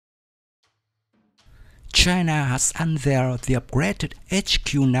China has unveiled the upgraded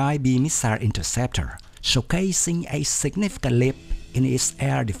HQ-9B missile interceptor, showcasing a significant leap in its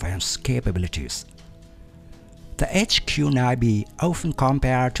air defense capabilities. The HQ-9B, often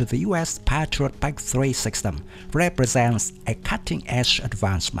compared to the US Patriot PAC-3 system, represents a cutting-edge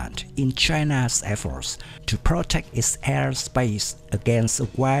advancement in China's efforts to protect its airspace against a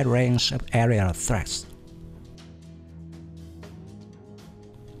wide range of aerial threats.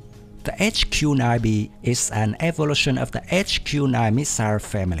 The HQ-9B is an evolution of the HQ-9 missile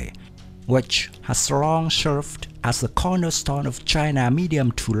family, which has long served as the cornerstone of China's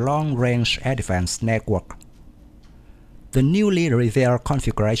medium to long-range air defense network. The newly revealed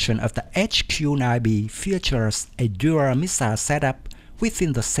configuration of the HQ-9B features a dual missile setup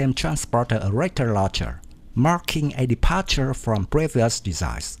within the same transporter array launcher, marking a departure from previous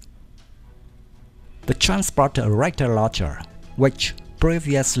designs. The transporter array launcher, which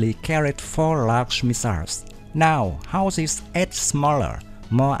previously carried 4 large missiles, now houses 8 smaller,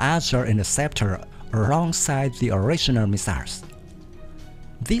 more agile interceptors alongside the original missiles.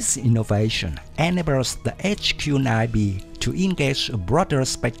 This innovation enables the HQ-9B to engage a broader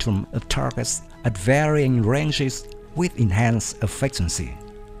spectrum of targets at varying ranges with enhanced efficiency.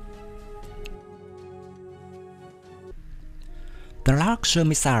 The larger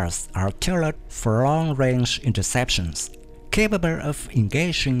missiles are tailored for long-range interceptions, capable of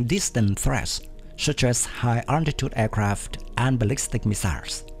engaging distant threats such as high-altitude aircraft and ballistic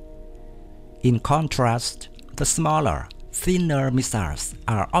missiles. In contrast, the smaller, thinner missiles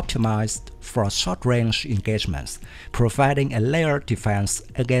are optimized for short-range engagements, providing a layered defense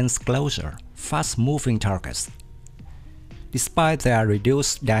against closer, fast-moving targets. Despite their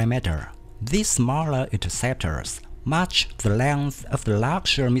reduced diameter, these smaller interceptors match the length of the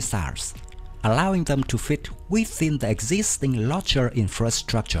larger missiles, allowing them to fit within the existing launcher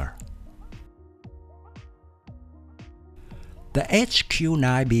infrastructure. The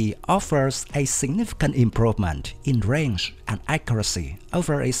HQ-9B offers a significant improvement in range and accuracy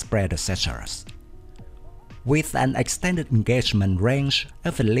over its predecessors. With an extended engagement range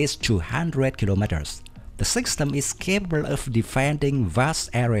of at least 200 km, the system is capable of defending vast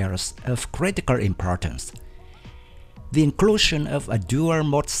areas of critical importance. The inclusion of a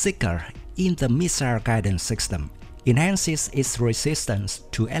dual-mode seeker in the missile guidance system enhances its resistance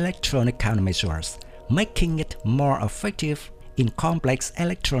to electronic countermeasures, making it more effective in complex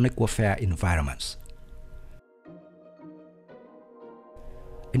electronic warfare environments.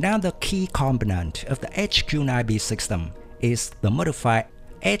 Another key component of the HQ-9B system is the modified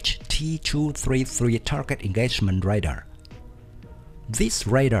HT-233 target engagement radar. This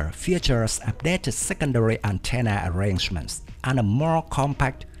radar features updated secondary antenna arrangements and a more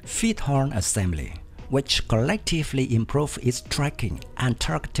compact feed-horn assembly, which collectively improve its tracking and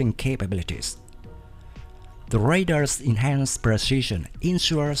targeting capabilities. The radar's enhanced precision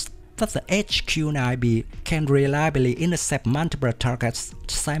ensures that the HQ-9B can reliably intercept multiple targets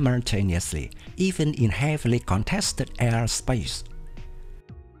simultaneously, even in heavily contested airspace.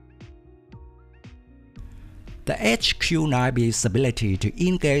 The HQ-9B's ability to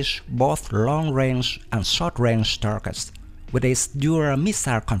engage both long-range and short-range targets with its dual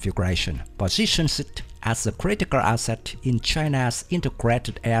missile configuration positions it as a critical asset in China's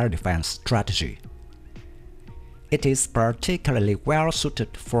integrated air defense strategy. It is particularly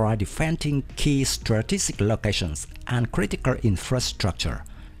well-suited for defending key strategic locations and critical infrastructure,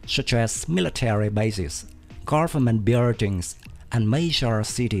 such as military bases, government buildings, and major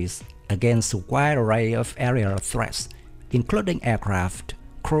cities, against a wide array of aerial threats, including aircraft,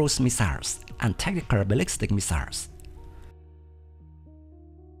 cruise missiles, and tactical ballistic missiles.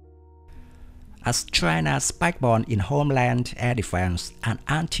 As China's backbone in homeland air defense and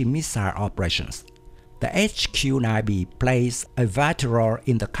anti-missile operations, the HQ-9B plays a vital role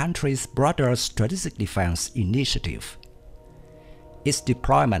in the country's broader strategic defense initiative. Its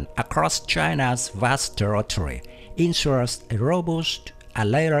deployment across China's vast territory ensures a robust and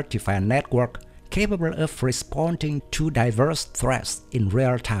layered defense network capable of responding to diverse threats in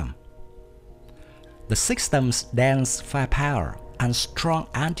real time. The system's dense firepower and strong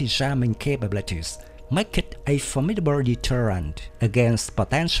anti-jamming capabilities make it a formidable deterrent against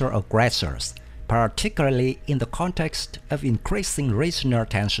potential aggressors, particularly in the context of increasing regional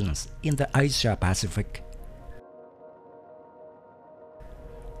tensions in the Asia-Pacific.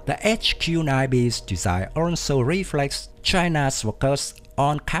 The HQ-9B's design also reflects China's focus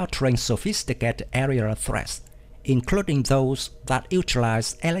on countering sophisticated aerial threats, including those that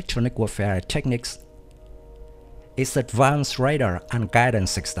utilize electronic warfare techniques. Its advanced radar and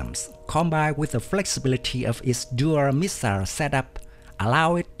guidance systems, combined with the flexibility of its dual missile setup,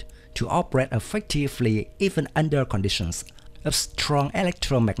 allow it to operate effectively even under conditions of strong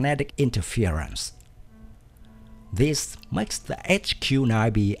electromagnetic interference. This makes the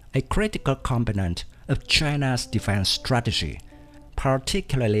HQ-9B a critical component of China's defense strategy,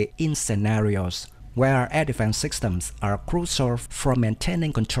 particularly in scenarios where air defense systems are crucial for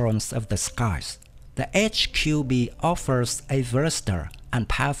maintaining controls of the skies. The HQ-9B offers a versatile and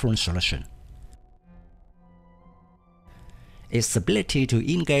powerful solution. Its ability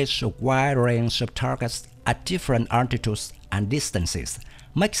to engage a wide range of targets at different altitudes and distances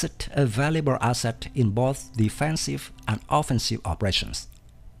makes it a valuable asset in both defensive and offensive operations.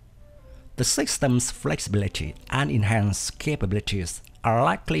 The system's flexibility and enhanced capabilities are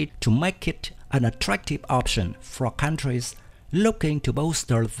likely to make it an attractive option for countries looking to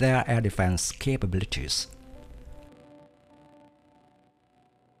bolster their air defense capabilities.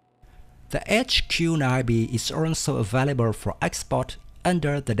 The HQ-9B is also available for export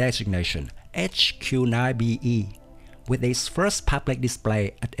under the designation HQ-9BE, with its first public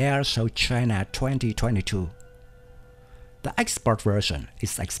display at Air Show China 2022. The export version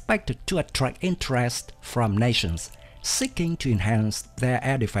is expected to attract interest from nations seeking to enhance their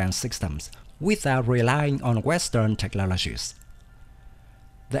air defense systems without relying on Western technologies.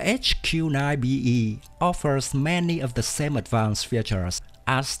 The HQ-9BE offers many of the same advanced features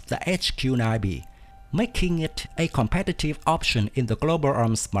as the HQ-9B, making it a competitive option in the global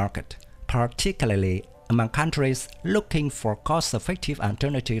arms market, particularly among countries looking for cost-effective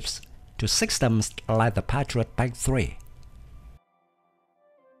alternatives to systems like the Patriot PAC-3.